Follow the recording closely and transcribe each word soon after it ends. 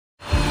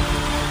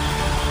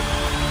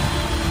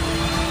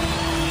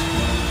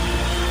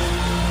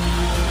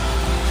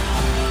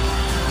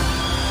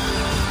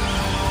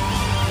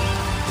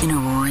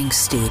roaring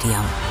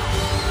stadium.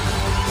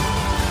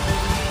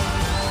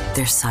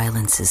 Their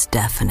silence is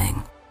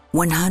deafening.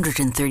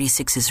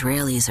 136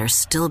 Israelis are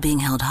still being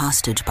held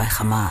hostage by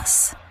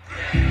Hamas.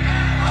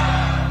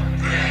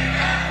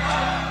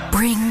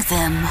 Bring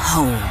them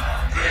home.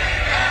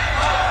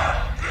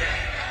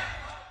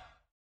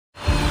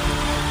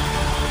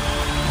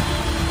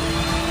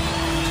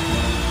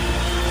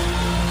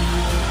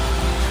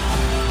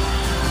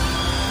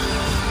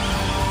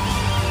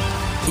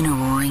 In a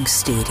roaring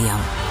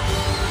stadium,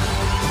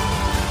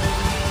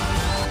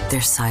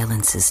 their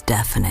silence is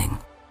deafening.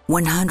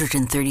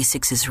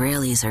 136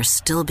 Israelis are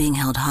still being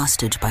held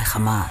hostage by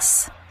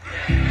Hamas.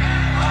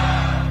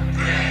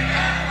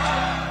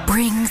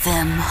 Bring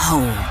them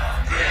home.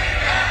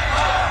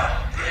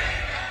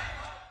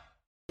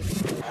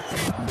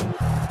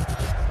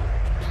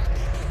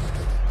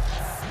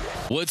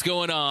 What's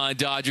going on,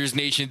 Dodgers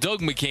Nation?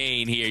 Doug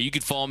McCain here. You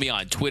can follow me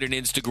on Twitter and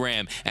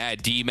Instagram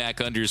at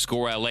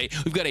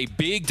DMac_LA. We've got a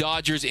big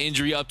Dodgers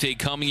injury update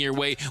coming your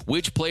way.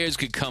 Which players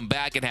could come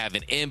back and have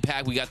an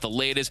impact? We got the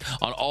latest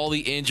on all the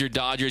injured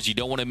Dodgers. You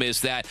don't want to miss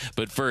that.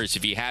 But first,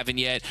 if you haven't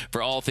yet,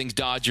 for all things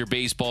Dodger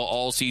baseball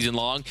all season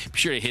long, be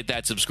sure to hit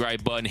that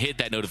subscribe button, hit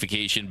that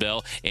notification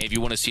bell. And if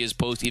you want to see us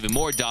post even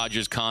more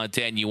Dodgers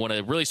content and you want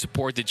to really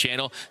support the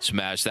channel,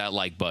 smash that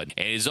like button.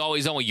 And as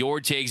always, I want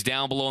your takes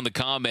down below in the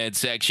comment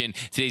section.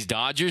 Today's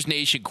Dodgers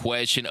Nation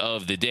question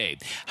of the day.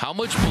 How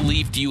much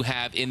belief do you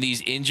have in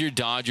these injured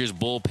Dodgers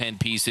bullpen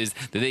pieces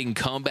that they can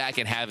come back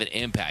and have an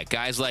impact?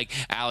 Guys like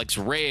Alex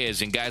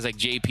Reyes and guys like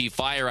JP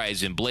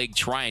Fireeyes and Blake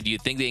Treinen, do you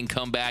think they can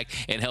come back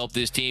and help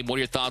this team? What are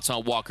your thoughts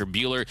on Walker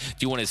Buehler? Do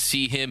you want to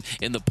see him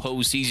in the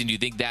postseason? Do you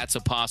think that's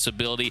a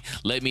possibility?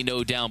 Let me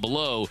know down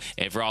below.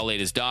 And for all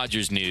latest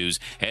Dodgers news,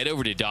 head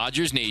over to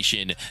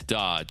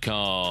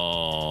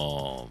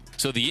DodgersNation.com.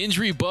 So the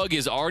injury bug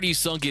has already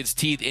sunk its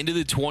teeth into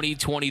the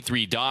 2023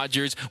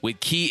 Dodgers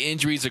with key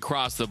injuries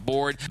across the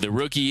board. The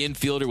rookie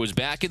infielder was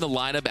back in the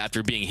lineup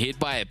after being hit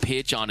by a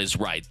pitch on his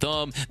right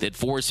thumb that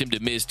forced him to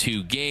miss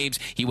 2 games.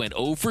 He went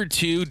 0 for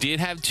 2, did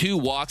have 2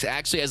 walks,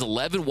 actually has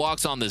 11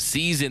 walks on the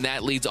season.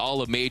 That leads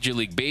all of Major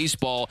League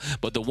Baseball.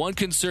 But the one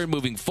concern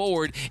moving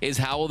forward is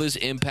how will this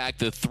impact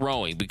the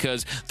throwing,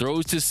 because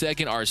throws to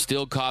second are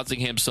still causing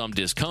him some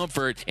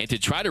discomfort. And to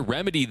try to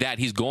remedy that,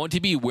 he's going to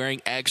be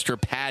wearing extra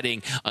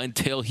padding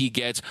until he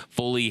gets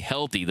fully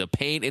healthy. The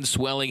pain and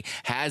swelling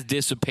has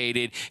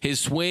dissipated. His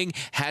swing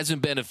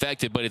hasn't been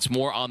affected, but it's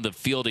more on the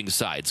fielding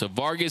side. So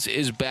Vargas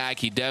is back.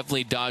 He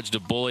definitely dodged a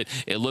bullet.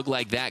 It looked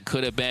like that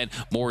could have been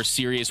more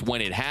serious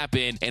when it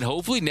happened, and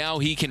hopefully now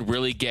he can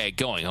really get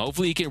going.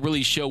 Hopefully he can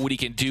really show what he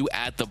can do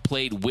at the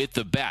plate with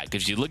the bat,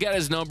 because you look at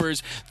his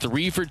numbers,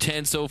 3 for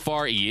 10 so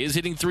far. He is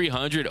hitting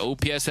 300.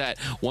 OPS at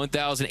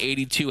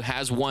 1,082,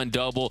 has 1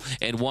 double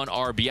and 1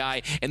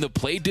 RBI, and the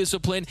plate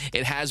discipline,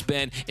 it has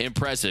been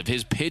impressive.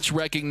 His pitch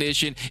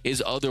recognition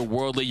is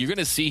otherworldly. You're going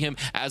to see him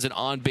as an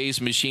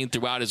on-base machine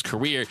throughout his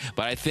career,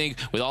 but I think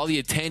with all the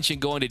attention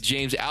going to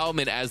James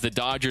Outman as the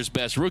Dodgers'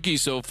 best rookie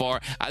so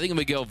far, I think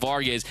Miguel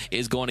Vargas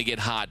is going to get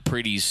hot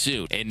pretty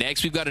soon. And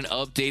next, we've got an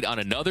update on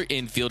another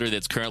infielder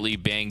that's currently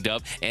banged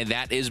up, and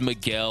that is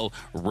Miguel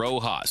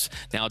Rojas.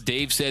 Now,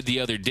 Dave said the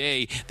other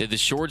day that the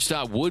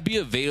shortstop would be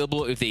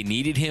available if they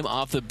needed him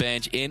off the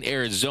bench in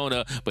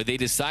Arizona, but they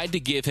decided to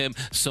give him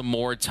some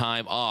more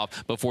time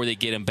off before they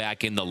get him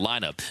back in the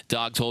lineup.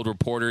 Doc told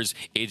reporters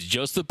it's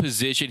just the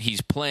position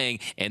he's playing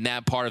and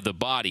that part of the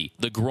body,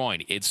 the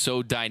groin. It's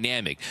so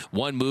dynamic.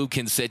 One move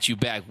can set you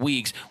back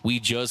weeks. We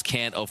just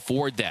can't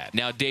afford that.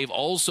 Now, Dave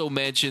also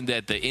mentioned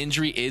that the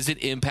injury isn't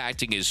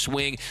impacting his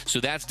swing, so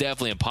that's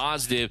definitely a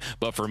positive.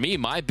 But for me,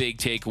 my big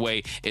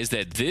takeaway is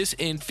that this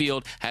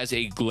infield has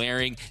a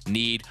glaring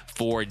need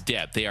for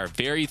depth. They are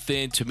very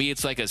thin. To me,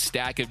 it's like a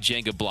stack of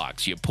Jenga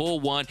blocks. You pull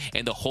one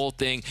and the whole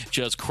thing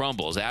just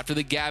crumbles. After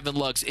the Gavin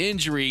Lux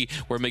injury,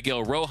 where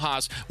Miguel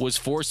Rojas was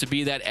forced to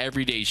be that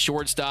everyday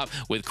shortstop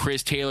with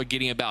Chris Taylor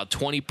getting about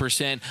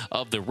 20%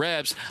 of the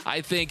reps,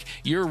 I think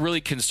you're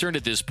really concerned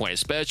at this point,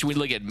 especially when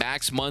you look at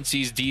Max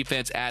Muncy's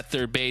defense at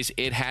third base.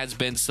 It has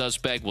been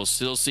suspect. We'll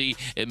still see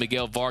if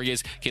Miguel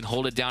Vargas can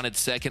hold it down at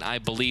second. I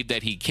believe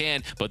that he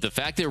can, but the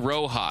fact that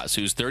Rojas,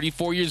 who's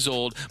 34 years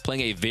old,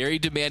 playing a very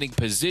demanding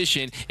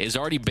position, is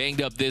already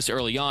banged up this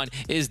early on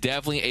is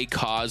definitely a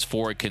cause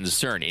for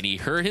concern. And he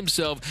hurt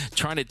himself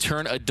trying to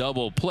turn a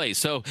double play.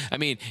 So, I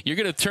mean, you're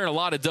going to turn a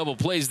lot of double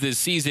plays this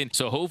season,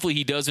 so hopefully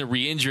he doesn't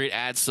re-injure it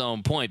at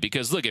some point,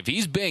 because look, if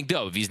he's banged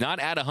up, if he's not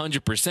at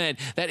 100%,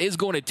 that is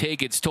going to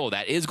take its toll.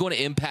 That is going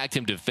to impact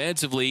him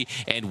defensively,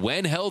 and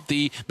when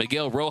healthy,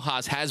 Miguel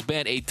Rojas has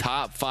been a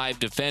top 5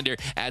 defender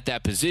at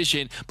that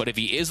position. But if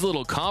he is a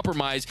little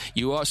compromised,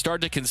 you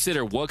start to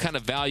consider what kind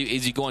of value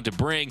is he going to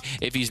bring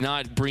if he's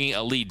not bringing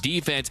elite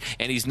defense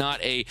and he's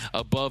not a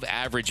above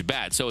average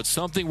bat. So it's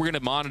something we're going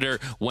to monitor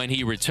when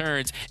he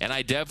returns, and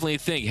I definitely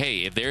think,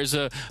 hey, if there's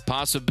a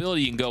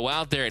possibility, you can go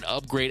out there and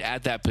upgrade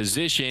at that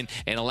position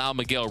and allow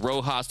Miguel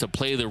Rojas to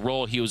play the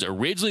role he was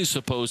originally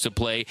supposed to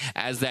play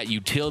as that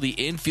utility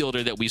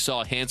infielder that we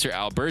saw Hanser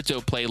Alberto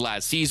play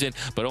last season,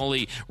 but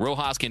only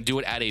Rojas can do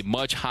it at a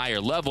much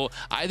higher level.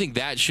 I think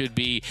that should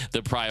be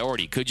the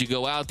priority. Could you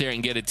go out there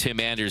and get a Tim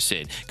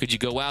Anderson? Could you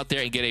go out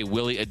there and get a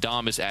Willy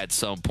Adames at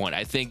some point?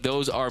 I think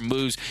those are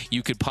moves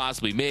you could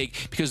possibly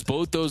make because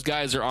both those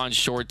guys are on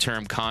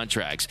short-term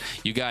contracts.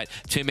 You got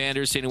Tim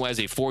Anderson, who has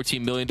a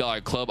 $14 million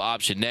club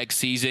option next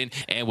season,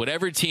 and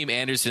whatever team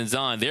Anderson's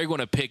on, they're going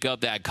to pick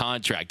up that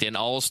contract. An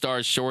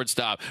all-star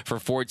shortstop for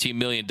 $14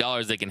 million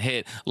that can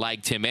hit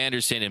like Tim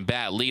Anderson and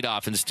bat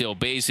leadoff and steal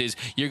bases,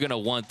 you're going to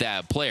want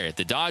that player.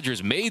 The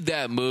Dodgers made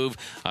that move.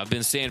 I've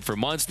been saying for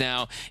months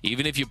now,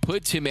 even if you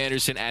put Tim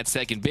Anderson at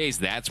second base,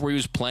 that's where he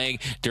was playing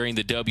during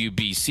the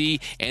WBC.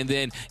 And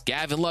then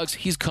Gavin Lux,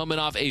 he's coming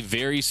off a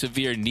very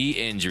severe knee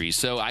injury.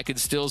 So I could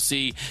still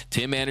see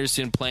Tim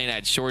Anderson playing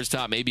at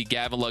shortstop, maybe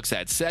Gavin Lux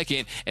at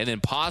second, and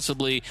then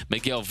possibly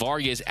Miguel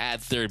Vargas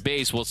at third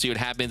base. We'll see what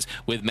happens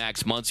with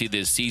Max Muncy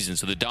this season.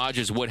 So the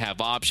Dodgers would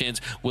have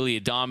options. Willy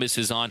Adames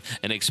is on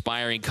an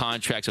expiring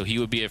contract, so he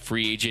would be a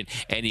free agent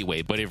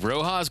anyway. But if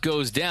Rojas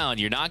goes down,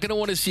 you're not going to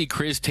want to see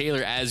Chris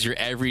Taylor as your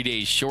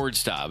everyday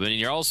shortstop. And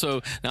you're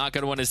also not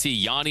going to want to see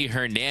Yanni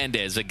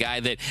Hernandez, a guy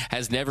that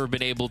has never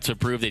been able to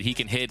prove that he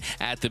can hit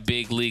at the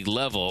big league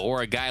level,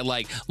 or a guy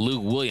like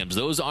Luke Williams.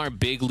 Those aren't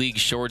big league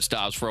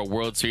shortstops for a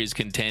World Series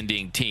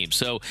contending team.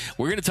 So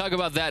we're going to talk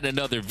about that in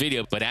another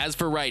video. But as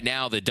for right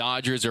now, the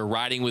Dodgers are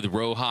riding with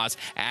Rojas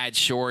at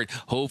short.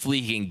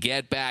 Hopefully he can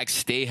get back,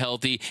 stay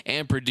healthy,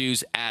 and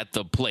produce at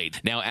the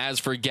plate. Now, as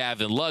for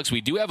Gavin Lux,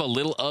 we do have a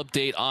little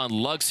update on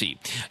Luxy.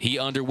 He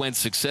underwent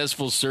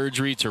successful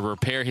surgery to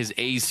repair his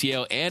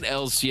ACL and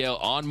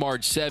LCL on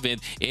March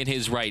 7th in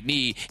his right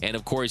knee, and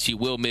of course he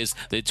will miss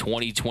the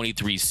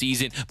 2023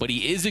 season, but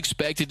he is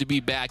expected to be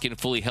back and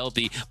fully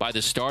healthy by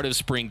the start of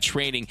spring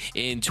training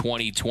in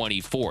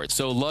 2024.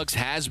 So Lux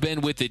has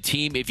been with the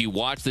team. If you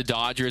watch the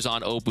Dodgers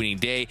on opening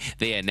day,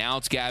 they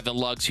announced Gavin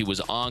Lux. He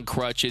was on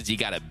crutches. He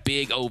got a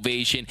big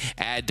ovation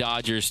at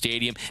Dodger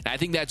Stadium, and I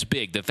think that's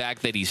big. The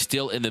fact that he's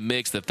still in the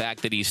mix, the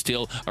fact that he's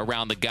still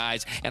around the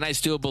guys, and I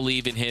still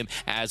believe in him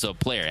as a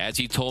player. As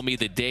he told me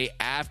the day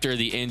after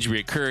the injury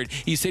occurred,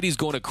 he said he's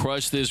going to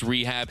crush this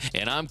rehab,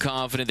 and I'm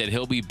confident that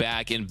he'll be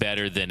back and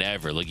better than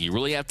ever. Look, you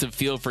really have to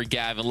feel for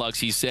Gavin Lux.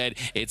 He said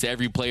it's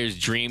every player's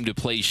dream to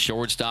play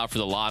shortstop for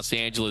the Los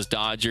Angeles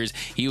Dodgers.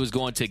 He was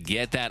going to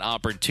get that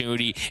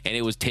opportunity, and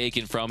it was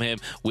taken from him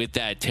with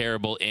that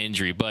terrible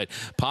injury. But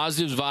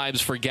positive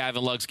vibes for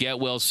Gavin Lux. Get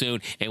well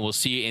soon, and we'll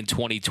see you in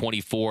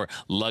 2024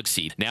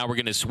 Luxy. Now we're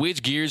going to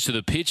switch gears to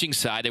the pitching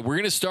side, and we're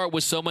going to start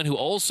with someone who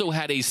also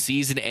had a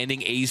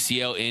season-ending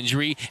ACL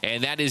injury,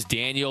 and that is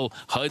Daniel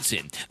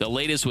Hudson. The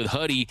latest with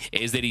Huddy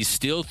is that he's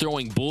still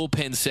throwing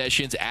bullpen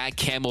sessions at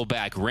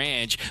Camelback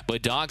Ranch,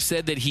 but Doc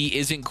said that he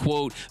isn't,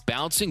 quote,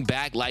 bouncing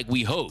back like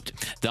we hoped.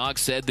 Doc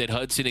said that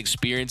Hudson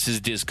experiences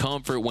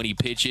discomfort when he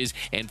pitches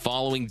and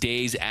following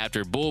days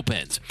after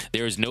bullpens.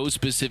 There is no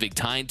specific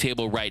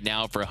timetable right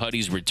now for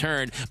Huddy's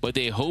return, but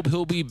they hope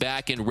he'll be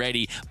back and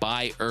ready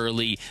by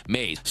early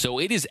May. So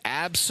it is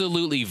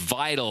absolutely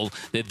vital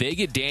that they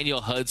get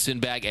Daniel Hudson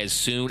back as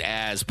soon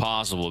as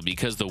possible,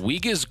 because the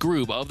weakest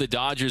group of the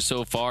Dodgers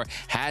so far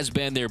has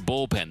been their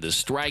bullpen. The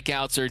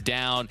strikeouts are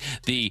down,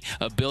 the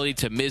ability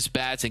to miss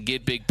bats and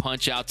get big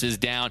punch outs is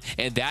down,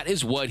 and that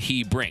is what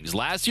he brings.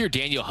 Last year,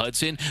 Daniel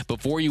Hudson,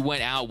 before he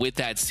went out with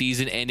that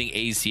season-ending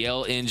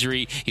ACL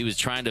injury, he was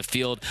trying to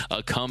field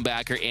a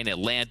comebacker in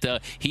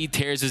Atlanta. He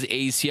tears his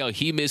ACL.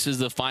 He misses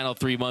the final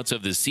 3 months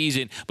of the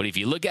season, but if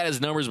you look at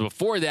his numbers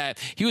before that,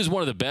 he was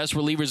one of the best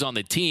relievers on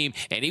the team,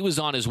 and he was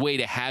on his way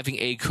to having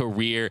a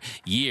career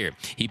year.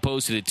 He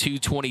posted a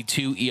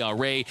 2.22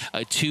 ERA,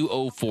 a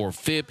 2.04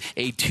 FIP,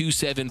 a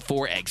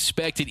 2.74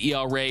 expected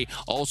ERA,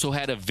 also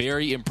had a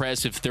very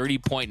impressive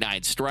 30.9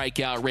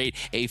 strikeout rate,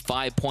 a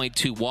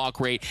 5.2 walk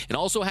rate, and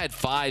also had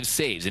 5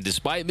 saves. And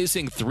despite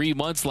missing 3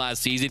 months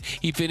last season,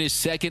 he finished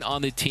second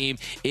on the team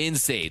in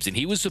saves. And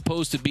he was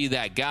supposed to be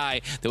that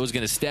guy that was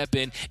going to step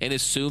in and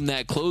assume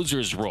that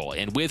closer's role.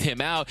 And with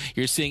him out,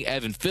 you're seeing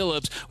Evan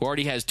Phillips, who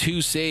already has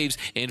 2 saves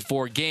in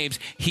 4 games.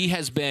 He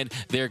has been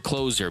their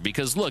closer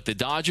because, look, the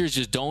Dodgers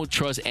just don't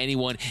trust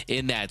anyone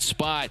in that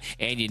spot,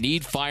 and you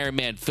need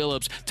Fireman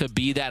Phillips to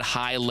be that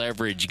high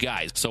leverage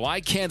guy. So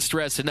I can't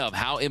stress enough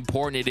how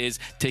important it is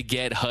to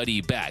get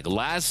Huddy back.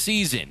 Last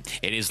season,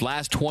 in his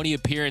last 20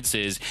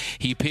 appearances,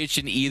 he pitched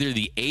in either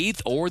the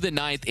 8th or the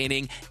 9th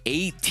inning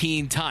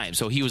 18 times.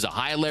 So he was a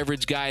high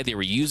leverage guy. They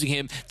were using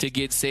him to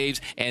get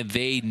saves, and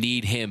they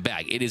need him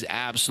back. It is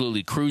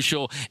absolutely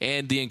crucial.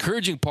 And the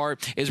encouraging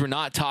part is we're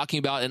not talking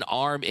about an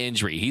arm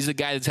injury. He's a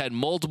guy that's had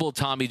multiple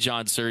Tommy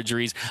John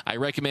surgeries. I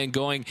recommend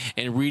going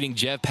and reading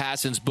Jeff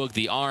Passan's book,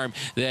 The Arm,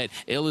 that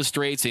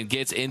illustrates and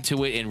gets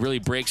into it and really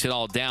breaks it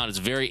all down. It's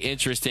very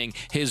interesting,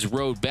 his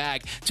road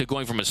back to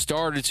going from a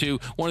starter to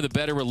one of the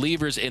better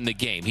relievers in the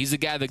game. He's the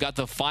guy that got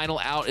the final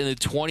out in the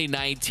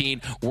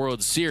 2019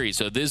 World Series.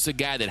 So this is a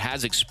guy that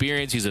has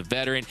experience. He's a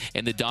veteran,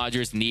 and the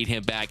Dodgers need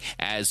him back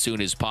as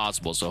soon as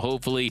possible. So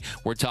hopefully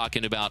we're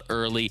talking about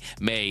early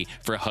May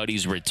for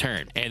Huddy's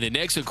return. And the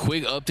next, a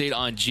quick update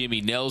on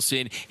Jimmy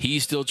Nelson.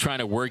 He's still trying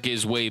to work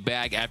his way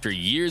back after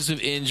years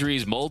of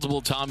injuries,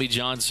 multiple Tommy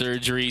John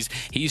surgeries.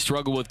 He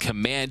struggled with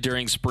command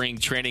during spring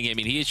training. I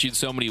mean, he issued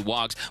so many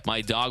walks,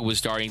 my dog was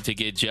starting to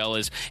get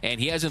jealous, and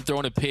he hasn't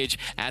thrown a pitch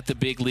at the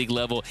big league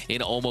level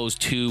in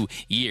almost 2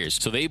 years.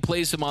 So they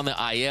placed him on the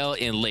IL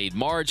in late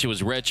March. It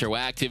was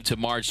retroactive to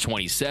March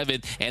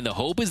 27th, and the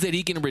hope is that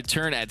he can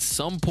return at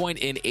some point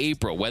in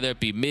April, whether it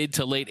be mid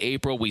to late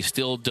April, we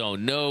still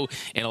don't know.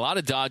 And a lot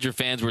of Dodger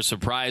fans were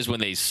surprised when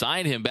they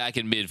signed him back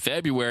in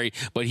mid-February,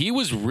 but he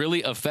was really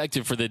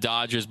effective for the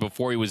Dodgers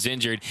before he was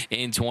injured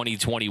in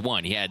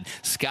 2021. He had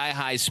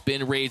sky-high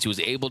spin rates. He was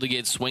able to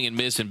get swing and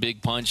miss and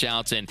big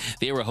punch-outs, and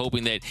they were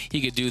hoping that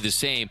he could do the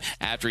same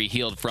after he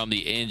healed from the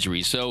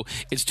injury. So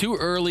it's too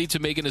early to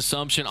make an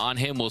assumption on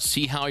him. We'll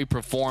see how he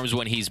performs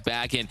when he's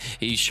back and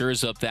he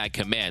shores up that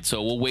command.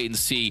 So we'll wait and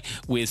see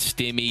with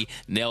Stimmy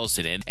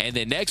Nelson. And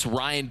then next,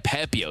 Ryan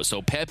Pepiot.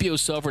 So Pepiot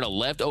suffered a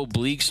left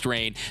oblique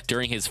strain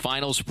during his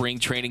final spring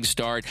training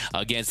start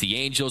against the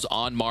Angels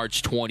on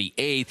March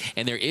 28th,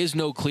 and there is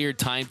no clear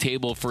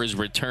timetable for his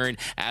return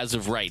as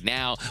of right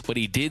now, but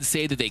he did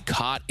say that they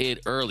caught it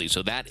early,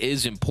 so that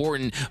is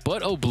important.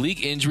 But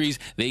oblique injuries,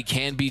 they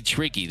can be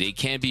tricky. They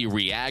can be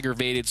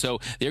re-aggravated, so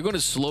they're going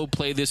to slow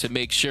play this and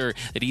make sure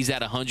that he's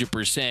at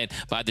 100%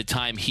 by the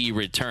time he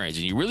returns.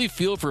 And you really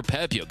feel for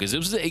Pepiot because it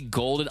was a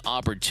golden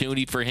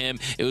opportunity for him.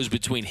 It was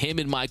between him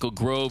and Michael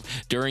Grove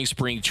during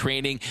spring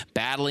training,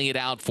 battling it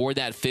out for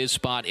that fifth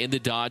spot in the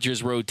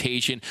Dodgers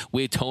rotation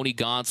with Tony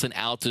Gonsolin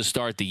out to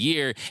start the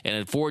year. And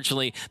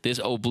unfortunately, this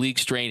oblique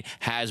strain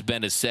has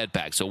been a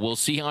setback. So we'll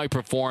see how he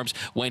performs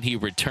when he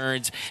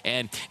returns.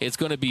 And it's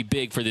going to be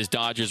big for this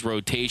Dodgers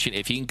rotation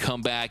if he can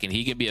come back and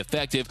he can be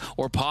effective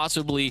or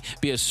possibly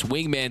be a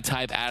swingman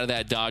type out of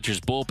that Dodgers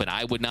bullpen.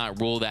 I would not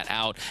rule that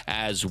out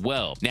as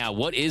well. Now,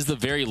 what is the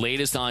very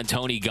latest on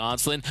Tony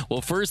Gonsolin?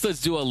 Well, first,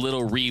 let's do a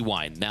little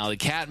rewind. Now, the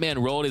Catman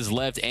rolled his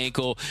left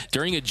ankle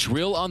during a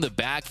drill on the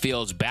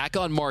backfields back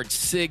on March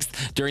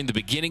 6th during the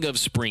beginning of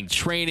spring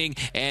training,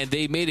 and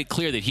they made it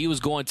clear that he was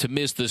going to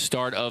miss the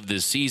start of the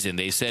season.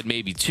 They said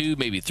maybe 2,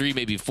 maybe 3,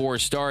 maybe 4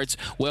 starts.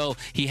 Well,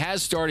 he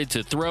has started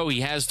to throw.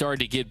 He has started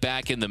to get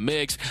back in the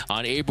mix.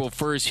 On April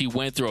 1st, he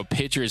went through a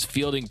pitcher's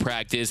fielding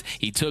practice.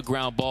 He took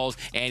ground balls,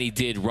 and he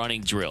did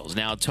running drills.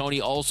 Now,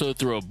 Tony also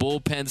threw a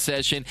bullpen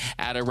session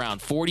at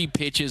around 40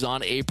 pitches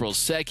on April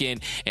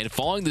 2nd, and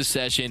following the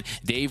session,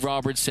 Dave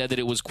Roberts said that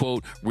it was,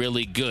 quote,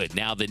 really good.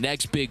 Now, the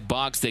next big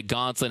box that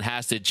Gonsolin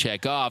has to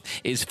check off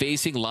is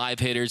facing live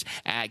hitters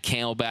at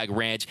Camelback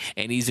Ranch,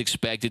 and he's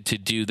expected to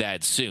do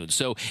that soon.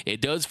 So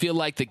it does feel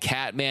like the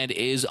Catman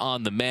is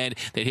on the mend,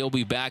 that he'll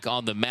be back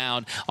on the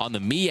mound, on the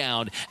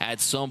meound at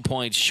some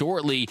point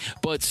shortly,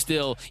 but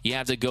still, you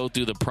have to go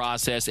through the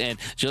process. And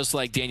just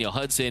like Daniel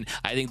Hudson,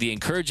 I think the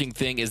encouraging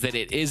thing is that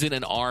it isn't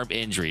an arm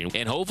injury,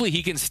 and hopefully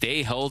he can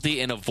stay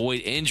healthy and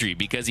avoid injury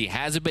because he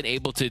hasn't been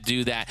able to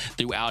do that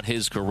throughout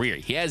his career.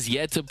 He has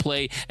yet to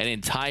play an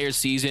entire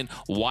season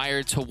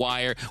wire to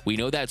wire. We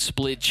know that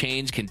split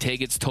change can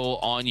take its toll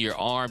on your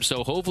arm,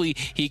 so hopefully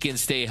he can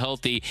stay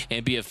healthy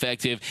and be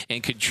effective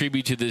and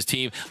contribute to this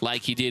team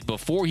like he did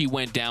before he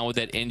went down with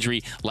that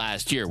injury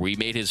last year, where he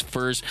made his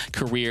first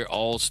career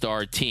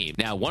All-Star team.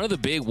 Now, one of the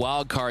big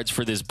wild cards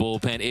for this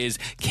bullpen is,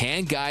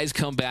 can guys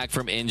come back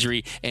from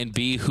injury and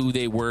be who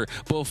they were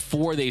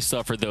before they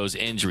suffered those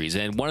injuries?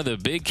 And one of the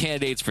big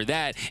candidates for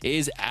that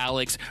is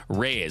Alex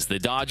Reyes. The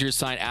Dodgers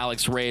signed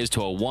Alex Reyes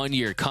to a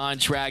 1-year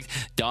contract.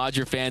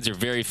 Dodger fans are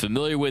very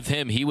familiar with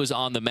him. He was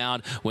on the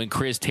mound when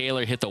Chris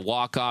Taylor hit the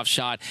walk-off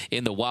shot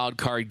in the wild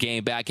card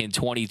game back in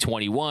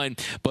 2021.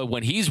 But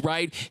when he's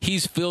right,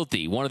 he's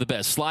filthy. One of the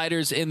best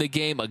sliders in the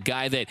game, a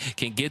guy that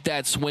can get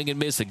that swing and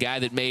miss, a guy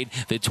that made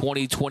the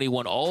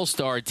 2021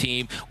 All-Star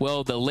team.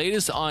 Well, the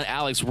latest on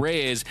Alex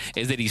Reyes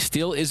is that he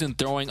still isn't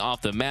throwing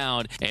off the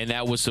mound, and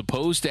that was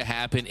supposed to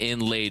happen in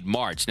late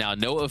March. Now,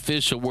 no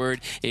official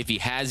word if he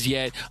has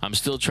yet. I'm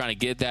still trying to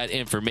get that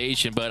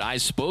information, but I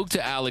spoke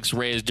to Alex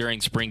Reyes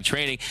during spring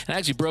training and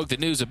actually broke the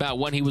news about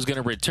when he was going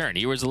to return.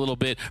 Here was a little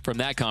bit from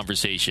that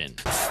conversation.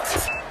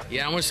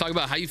 Yeah, I want to talk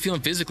about how you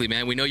feeling physically,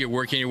 man. We know you're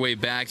working your way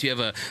back. Do you have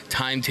a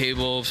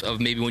timetable of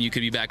maybe when you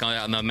could be back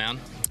on the mound?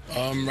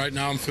 Right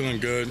now I'm feeling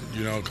good,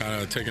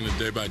 kind of taking it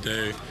day by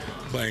day,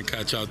 playing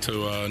catch out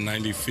to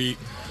 90 feet.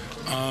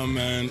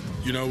 And,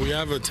 we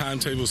have a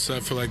timetable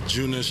set for like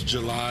June-ish,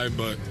 July,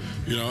 but,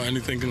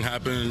 anything can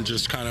happen, and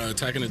just kind of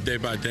attacking it day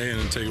by day and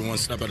then taking one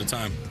step at a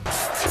time.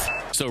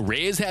 So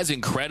Reyes has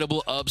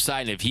incredible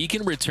upside, and if he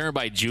can return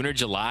by June or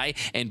July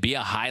and be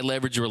a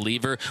high-leverage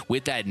reliever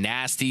with that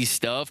nasty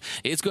stuff,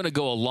 it's going to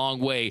go a long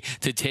way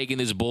to taking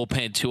this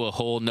bullpen to a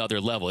whole nother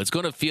level. It's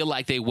going to feel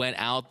like they went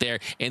out there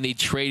and they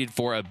traded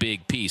for a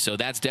big piece. So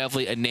that's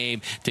definitely a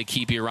name to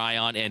keep your eye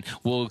on, and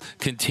we'll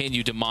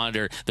continue to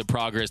monitor the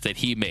progress that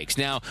he makes.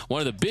 Now, one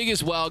of the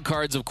biggest wild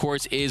cards, of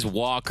course, is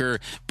Walker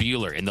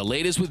Buehler. And the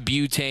latest with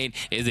Butane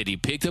is that he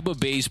picked up a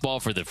baseball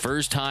for the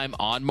first time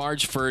on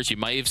March 1st. You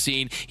might have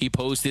seen he posted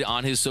posted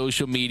on his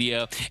social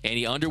media, and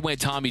he underwent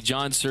Tommy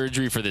John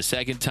surgery for the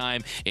second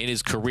time in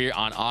his career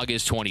on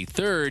August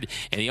 23rd,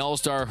 and the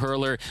All-Star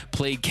hurler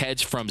played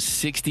catch from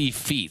 60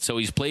 feet. So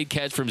he's played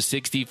catch from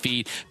 60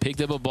 feet, picked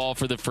up a ball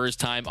for the first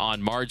time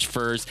on March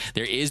 1st.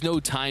 There is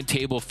no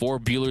timetable for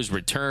Buehler's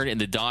return,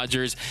 and the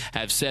Dodgers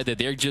have said that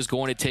they're just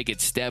going to take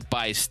it step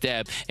by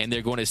step, and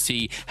they're going to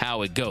see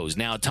how it goes.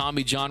 Now,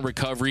 Tommy John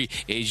recovery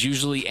is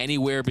usually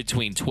anywhere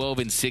between 12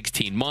 and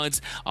 16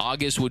 months.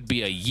 August would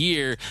be a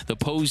year. The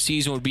postseason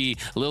would be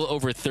a little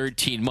over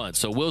 13 months.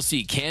 So we'll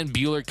see. Can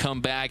Buehler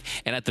come back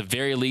and at the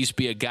very least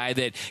be a guy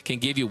that can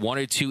give you 1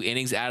 or 2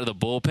 innings out of the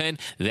bullpen?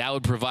 That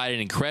would provide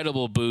an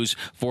incredible boost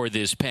for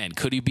this pen.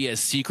 Could he be a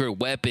secret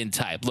weapon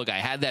type? Look, I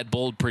had that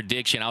bold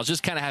prediction. I was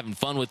just kind of having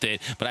fun with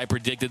it, but I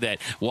predicted that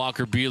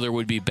Walker Buehler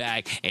would be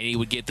back and he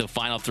would get the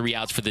final 3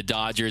 outs for the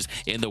Dodgers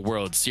in the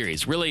World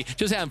Series. Really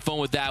just having fun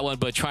with that one,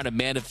 but trying to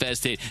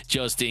manifest it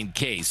just in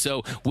case.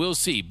 So we'll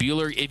see.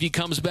 Buehler, if he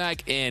comes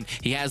back and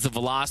he has the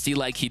velocity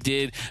like he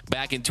did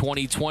back in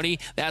 2020,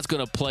 that's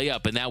going to play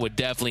up, and that would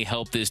definitely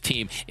help this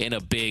team in a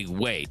big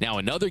way. Now,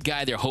 another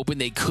guy they're hoping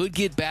they could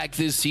get back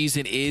this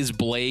season is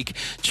Blake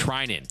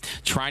Treinen.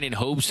 Treinen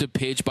hopes to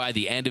pitch by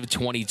the end of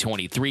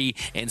 2023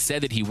 and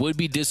said that he would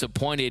be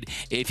disappointed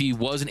if he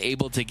wasn't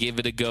able to give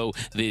it a go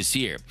this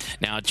year.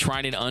 Now,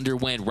 Treinen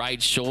underwent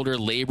right shoulder,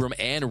 labrum,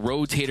 and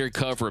rotator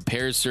cuff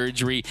repair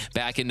surgery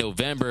back in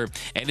November,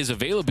 and his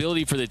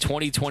availability for the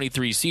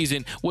 2023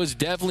 season was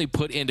definitely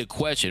put into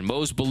question.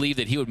 Most believe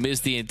that he would miss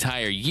the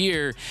entire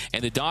year,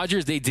 and the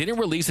Dodgers, they didn't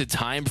release a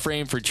time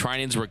frame for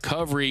Treinen's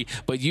recovery,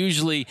 but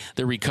usually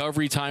the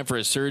recovery time for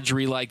a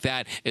surgery like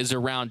that is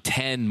around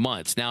 10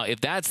 months. Now,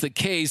 if that's the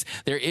case,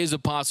 there is a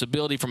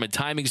possibility from a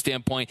timing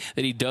standpoint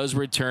that he does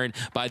return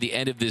by the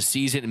end of this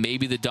season, and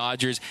maybe the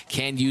Dodgers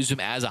can use him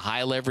as a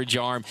high leverage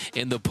arm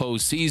in the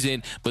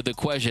postseason. But the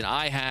question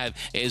I have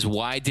is,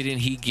 why didn't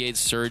he get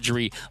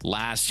surgery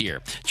last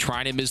year?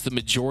 Treinen missed the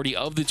majority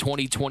of the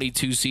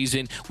 2022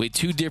 season with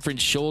 2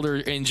 different shoulder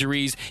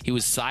injuries. He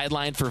was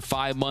sidelined for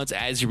 5 months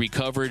as he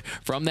recovered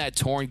from that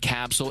torn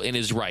capsule in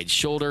his right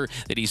shoulder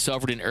that he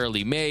suffered in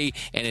early May.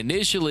 And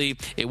initially,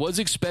 it was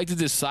expected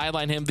to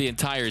sideline him the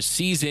entire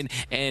season,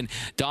 and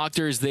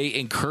doctors, they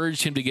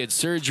encouraged him to get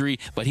surgery,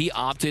 but he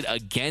opted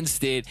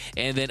against it,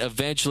 and then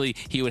eventually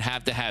he would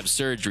have to have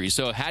surgery.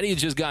 So had he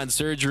just gotten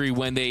surgery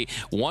when they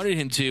wanted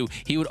him to,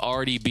 he would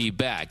already be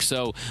back.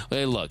 So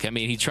look, I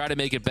mean, he tried to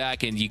make it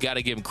back, and you got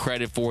to give him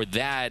credit for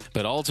that,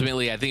 but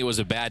ultimately I think it was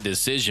a bad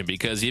decision,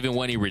 because even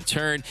when he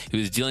returned, he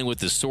was dealing with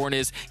the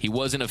soreness. He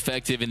wasn't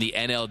effective in the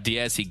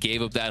NLDS. He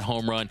gave up that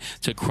home run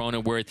to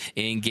Cronenworth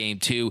in Game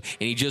 2,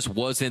 and he just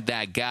wasn't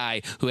that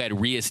guy who had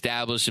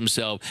reestablished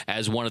himself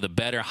as one of the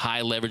better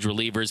high leverage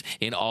relievers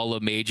in all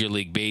of Major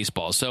League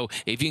Baseball. So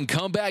if you can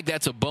come back,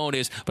 that's a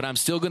bonus, but I'm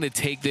still going to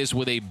take this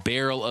with a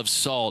barrel of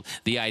salt,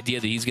 the idea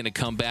that he's going to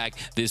come back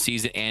this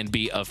season and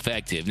be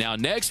effective. Now,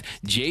 next,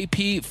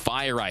 JP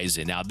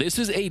Feyereisen. Now, this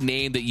is a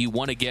name that you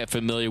want to get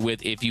familiar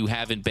with if you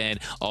haven't been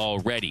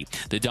already.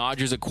 The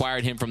Dodgers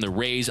acquired him from the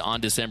Reyes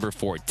on December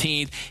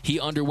 14th. He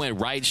underwent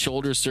right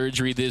shoulder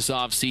surgery this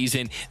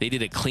offseason. They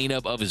did a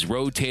cleanup of his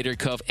rotator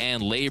cuff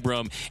and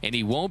labrum, and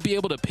he won't be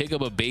able to pick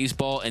up a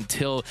baseball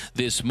until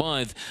this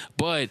month,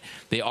 but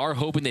they are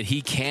hoping that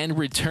he can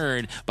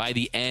return by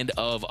the end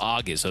of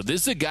August. So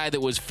this is a guy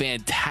that was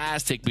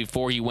fantastic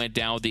before he went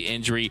down with the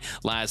injury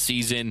last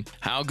season.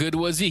 How good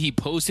was he? He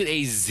posted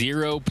a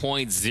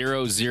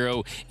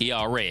 0.00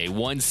 ERA, a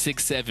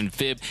 1.67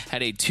 FIP,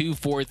 had a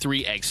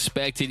 2.43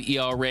 expected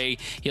ERA.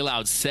 He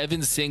allowed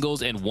 7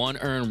 singles and 1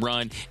 earned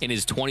run in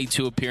his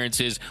 22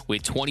 appearances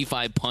with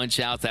 25 punch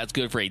outs. That's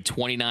good for a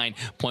 29.1%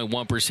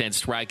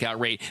 strikeout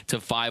rate to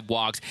 5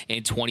 walks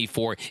and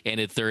 24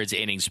 1/3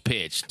 innings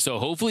pitched. So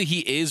hopefully he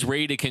is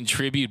ready to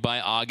contribute by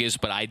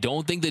August, but I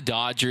don't think the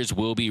Dodgers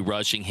will be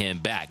rushing him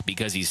back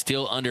because he's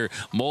still under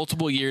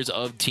multiple years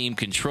of team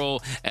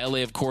control.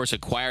 LA, of course,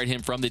 acquired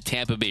him from the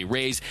Tampa Bay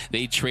Rays.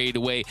 They traded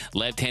away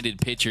left-handed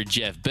pitcher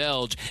Jeff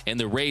Belge, and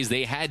the Rays,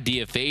 they had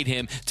DFA'd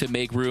him to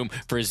make room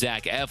for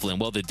Zach Eflin.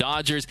 Well, the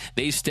Dodgers,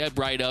 they stepped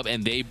right up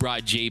and they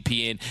brought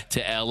JP in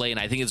to LA, and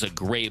I think it's a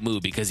great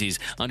move because he's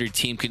under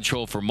team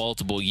control for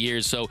multiple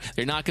years, so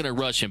they're not going to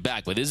rush him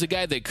back. But this is a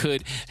guy that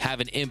could have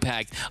an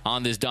impact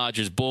on this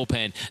Dodgers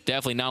bullpen,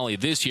 definitely not only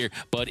this year,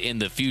 but in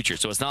the future.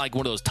 So it's not like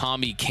one of those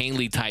Tommy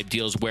Kahnle type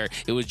deals where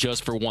it was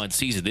just for one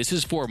season. This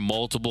is for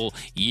multiple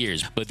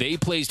years. But they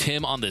placed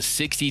him on the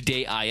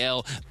 60-day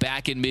IL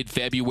back in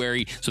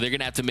mid-February, so they're going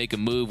to have to make a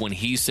move when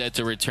he's set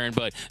to return.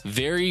 But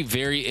very,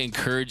 very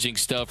encouraging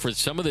stuff for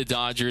some of the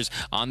Dodgers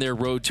on their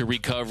road to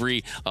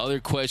recovery. Other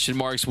question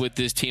marks with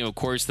this team, of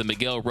course, the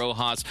Miguel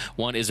Rojas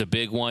one is a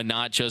big one,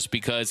 not just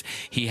because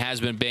he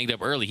has been banged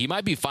up early. He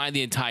might be fine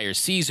the entire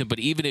season, but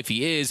even if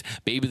he is,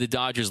 maybe the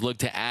Dodgers look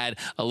to add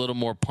a little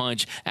more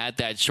punch at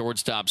that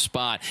shortstop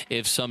spot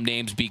if some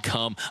names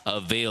become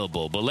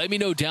available. But let me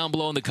know down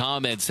below in the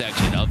comment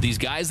section, of these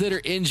guys that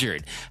are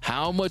injured,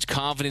 how much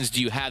confidence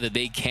do you have that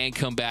they can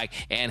come back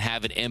and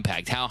have an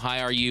impact? How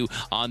high are you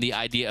on the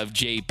idea of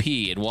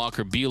JP and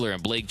Walker Buehler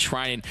and Blake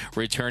Treinen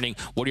returning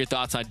morning. What are your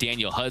thoughts on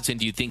Daniel Hudson?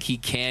 Do you think he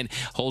can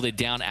hold it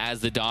down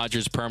as the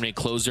Dodgers' permanent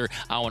closer?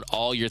 I want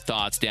all your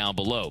thoughts down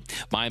below.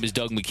 My name is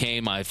Doug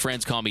McCain. My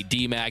friends call me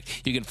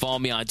D-Mac. You can follow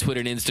me on Twitter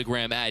and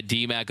Instagram at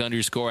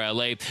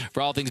DMac_LA.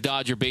 For all things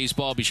Dodger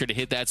baseball, be sure to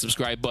hit that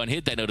subscribe button,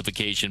 hit that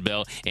notification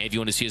bell, and if you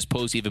want to see us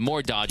post even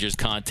more Dodgers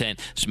content,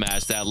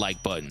 smash that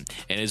like button.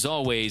 And as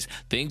always,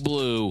 think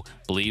blue,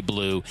 bleed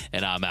blue,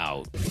 and I'm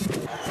out.